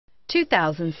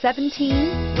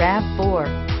2017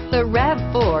 RAV4. The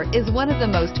RAV4 is one of the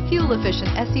most fuel-efficient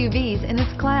SUVs in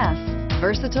its class.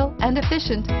 Versatile and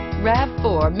efficient,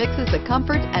 RAV4 mixes the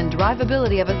comfort and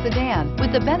drivability of a sedan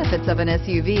with the benefits of an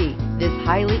SUV. This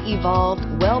highly evolved,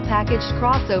 well-packaged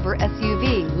crossover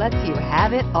SUV lets you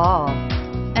have it all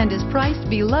and is priced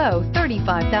below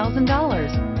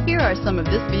 $35,000. Here are some of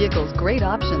this vehicle's great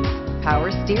options: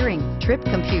 power steering, trip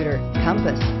computer,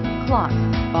 compass, clock,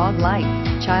 fog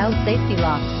lights, child safety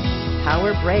locks,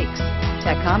 power brakes,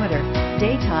 tachometer,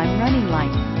 daytime running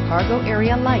lights, cargo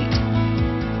area light.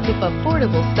 If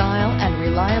affordable style and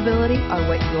reliability are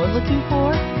what you're looking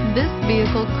for, this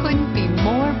vehicle couldn't be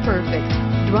more perfect.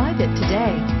 Drive it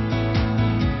today.